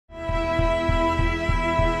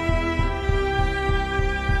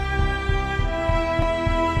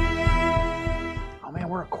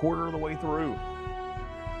quarter of the way through.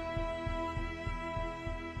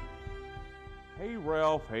 Hey,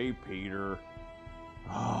 Ralph. Hey, Peter.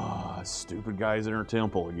 Stupid guys in our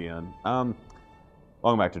temple again. Welcome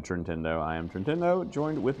back to Trentendo. I am Trentendo,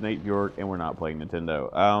 joined with Nate Bjork, and we're not playing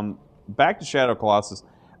Nintendo. Back to Shadow Colossus.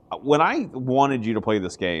 When I wanted you to play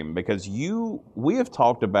this game, because we have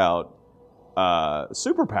talked about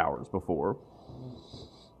superpowers before,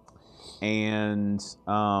 and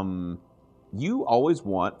you always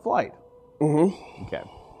want flight. Mm-hmm. Okay.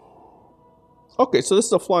 Okay, so this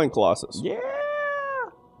is a flying Colossus. Yeah!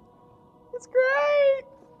 It's great!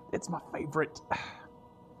 It's my favorite.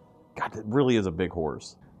 God, it really is a big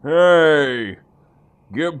horse. Hey!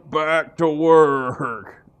 Get back to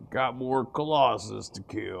work! Got more Colossus to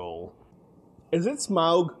kill. Is it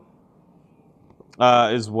Smaug?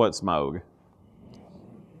 Is what Smaug?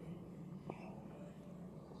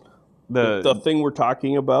 The thing we're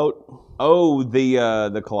talking about? Oh,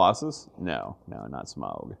 the Colossus? No, not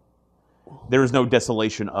Smaug. There is no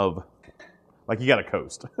desolation of... Like, you got a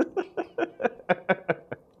coast.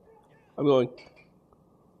 I'm going...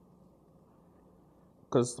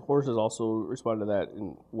 Because horses also respond to that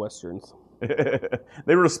in Westerns.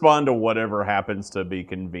 They respond to whatever happens to be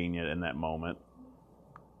convenient in that moment.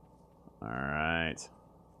 All right.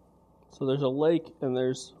 So there's a lake and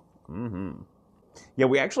there's... Mm-hmm. Yeah,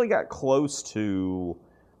 we actually got close to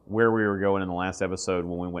where we were going in the last episode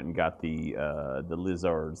when we went and got the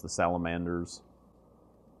lizards, the salamanders.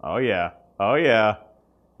 Oh yeah. Oh yeah.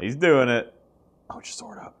 He's doing it. Oh, just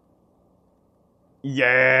sword up.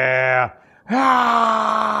 Yeah.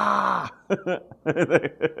 Ah!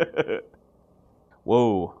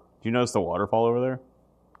 Whoa. Do you notice the waterfall over there?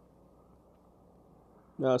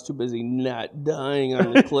 No, I was too busy not dying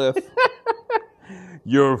on the cliff.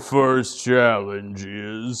 Your first challenge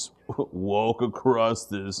is walk across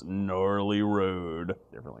this gnarly road.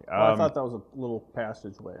 Differently. I thought that was a little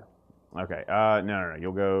passageway. Okay. No.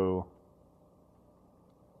 You'll go...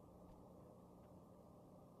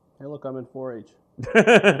 Hey, look, I'm in 4-H.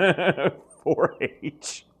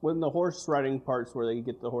 4-H. When the horse riding parts where they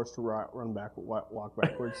get the horse to run back, walk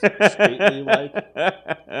backwards, stately like.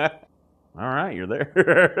 All right, you're there.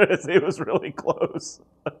 It was really close.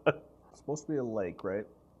 It's supposed to be a lake, right?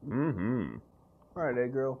 Mm-hmm. All right,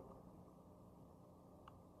 egg girl.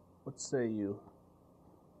 What say you?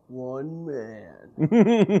 One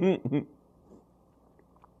man.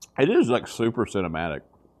 It is like super cinematic.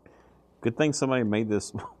 Good thing somebody made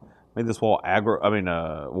this wall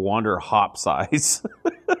wander hop size.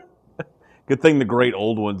 Good thing the great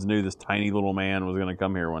old ones knew this tiny little man was going to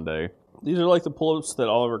come here one day. These are like the pull-ups that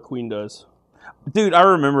Oliver Queen does. Dude, I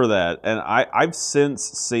remember that, and I've since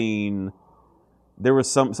seen. There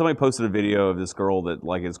was somebody posted a video of this girl that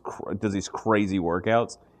like does these crazy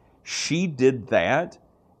workouts. She did that,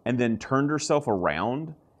 and then turned herself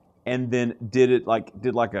around, and then did like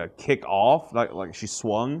a kick off, like she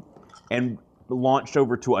swung, and launched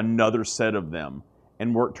over to another set of them,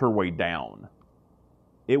 and worked her way down.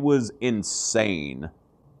 It was insane.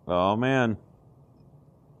 Oh man.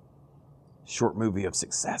 Short movie of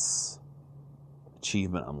success.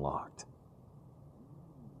 Achievement unlocked.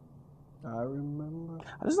 I remember.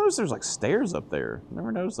 I just noticed there's like stairs up there.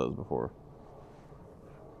 Never noticed those before.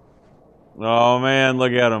 Oh man,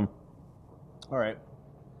 look at them. All right.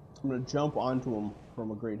 I'm going to jump onto them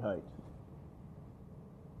from a great height.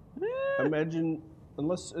 Imagine,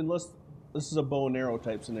 unless this is a bow and arrow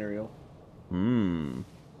type scenario.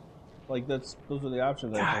 Like those are the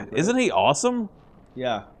options. God, I think, right? isn't he awesome?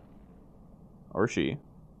 Yeah. Or she.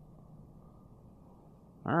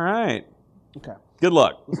 All right. Okay. Good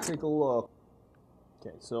luck. Let's take a look.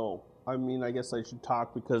 Okay, so I guess I should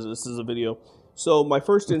talk because this is a video. So my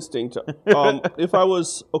first instinct, if I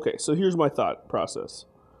was okay, so here's my thought process.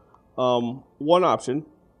 One option: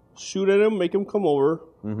 shoot at him, make him come over,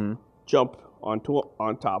 jump on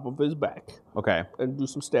top of his back, Okay. and do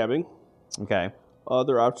some stabbing. Okay.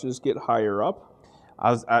 Other option is get higher up.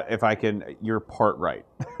 If I can, you're part right.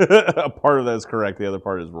 A part of that is correct. The other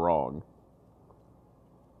part is wrong.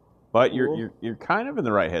 But Cool. you're kind of in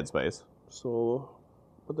the right headspace. So,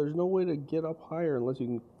 but there's no way to get up higher unless you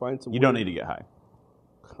can find some. You don't need to get high.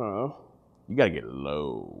 Huh. You got to get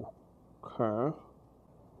low. Huh.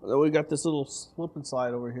 Then we got this little slip and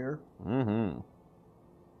slide over here. Mm-hmm.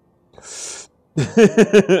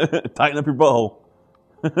 Tighten up your bow.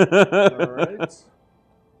 All right.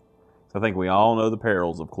 I think we all know the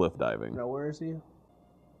perils of cliff diving. Now where is he?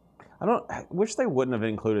 I wish they wouldn't have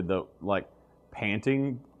included the like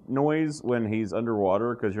panting noise when he's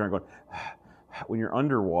underwater, because you're not going. When you're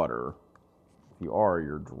underwater, if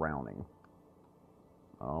you're drowning.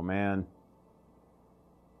 Oh man.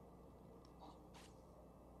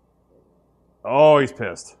 Oh, he's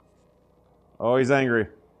pissed. Oh, he's angry.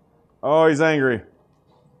 Oh, he's angry.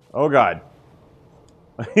 Oh, God.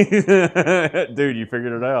 Dude, you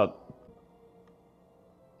figured it out.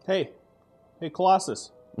 Hey. Hey,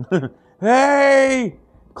 Colossus. Hey!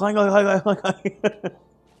 Clang, clang, clang, clang, clang.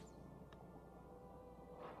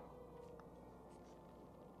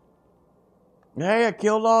 Hey, I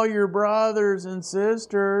killed all your brothers and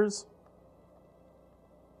sisters.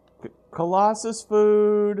 Colossus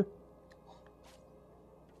food.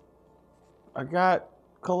 I got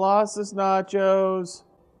Colossus nachos.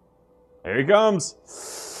 Here he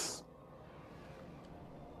comes.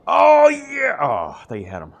 Oh, yeah. Oh, I thought you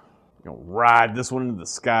had him. You're going to ride this one into the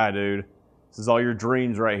sky, dude. This is all your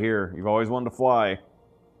dreams right here. You've always wanted to fly.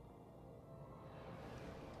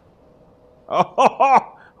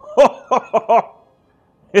 Oh,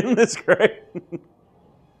 isn't this great?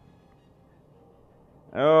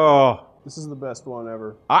 Oh. This is the best one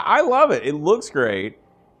ever. I love it. It looks great.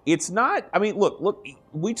 It's not. I mean, look.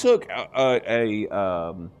 We took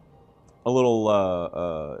a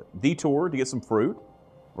little detour to get some fruit,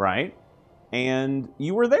 right? And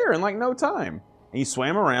you were there in like no time. And you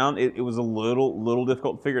swam around. It was a little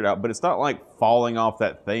difficult to figure it out, but it's not like falling off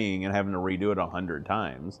that thing and having to redo it 100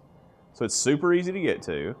 times. So it's super easy to get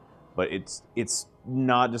to, but it's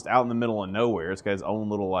not just out in the middle of nowhere. It's got its own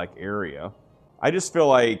little like area. I just feel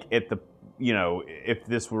like if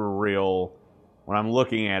this were real, when I'm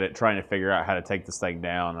looking at it, trying to figure out how to take this thing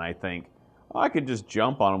down, and I think, oh, I could just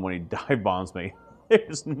jump on him when he dive bombs me.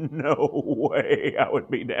 There's no way I would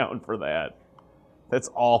be down for that. That's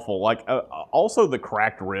awful. Like, also the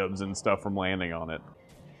cracked ribs and stuff from landing on it.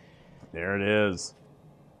 There it is.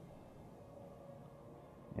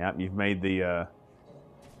 Yep, you've made the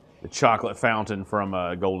chocolate fountain from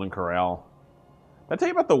Golden Corral. Did I tell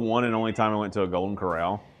you about the one and only time I went to a Golden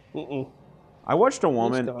Corral? I watched a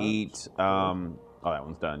woman eat. Oh, that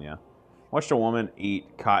one's done. Yeah, watched a woman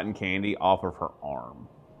eat cotton candy off of her arm.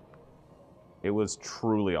 It was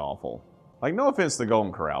truly awful. Like, no offense to the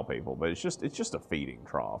Golden Corral people, but it's just a feeding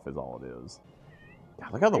trough, is all it is.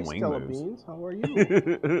 God, look how the wing Stella moves. Beans, how are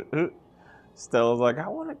you? Stella's like, I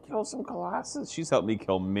want to kill some Colossus. She's helped me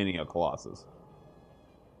kill many a Colossus.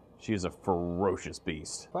 She is a ferocious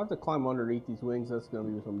beast. If I have to climb underneath these wings, that's going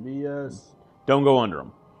to be some BS. Don't go under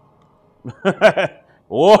them.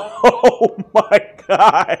 Whoa, my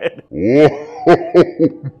God.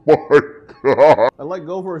 Whoa, my God. I let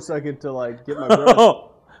go for a second to like get my breath.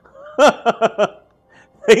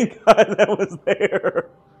 Thank God that was there.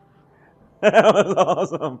 That was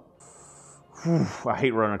awesome. Whew, I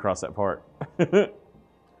hate running across that part. Because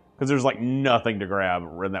there's like nothing to grab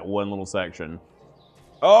in that one little section.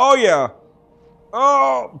 Oh, yeah.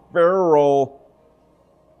 Oh, barrel roll.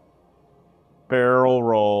 Barrel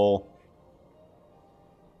roll.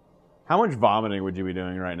 How much vomiting would you be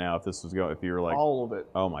doing right now if this was if you were like... All of it.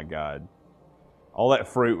 Oh, my God. All that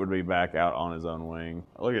fruit would be back out on his own wing.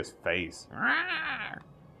 Look at his face.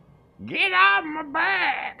 Get off my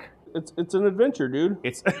back. It's an adventure, dude.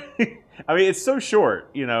 It's, I mean, it's so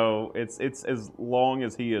short. You know, it's as long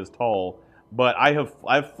as he is tall. But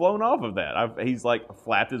I've flown off of that. He's like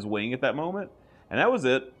flapped his wing at that moment, and that was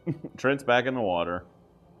it. Trent's back in the water.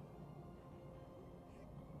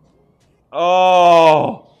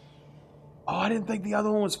 Oh, I didn't think the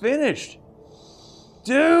other one was finished,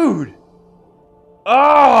 dude.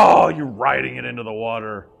 Oh, you're riding it into the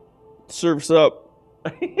water. Surf's up.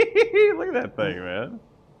 Look at that thing, man.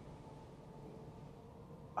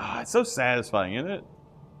 Oh, it's so satisfying, isn't it?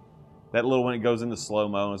 That little when it goes into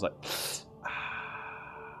slow-mo and it's like...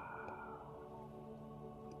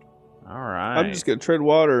 All right. I'm just going to tread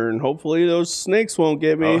water and hopefully those snakes won't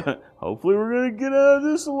get me. Hopefully we're going to get out of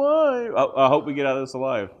this alive. I hope we get out of this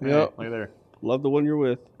alive. Yep. Right there. Love the one you're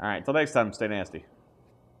with. All right, till next time, stay nasty.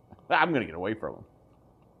 I'm going to get away from them.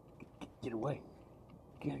 Get away.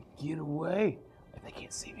 Get away. They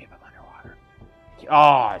can't see me if I'm underwater.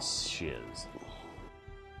 Oh, shiz.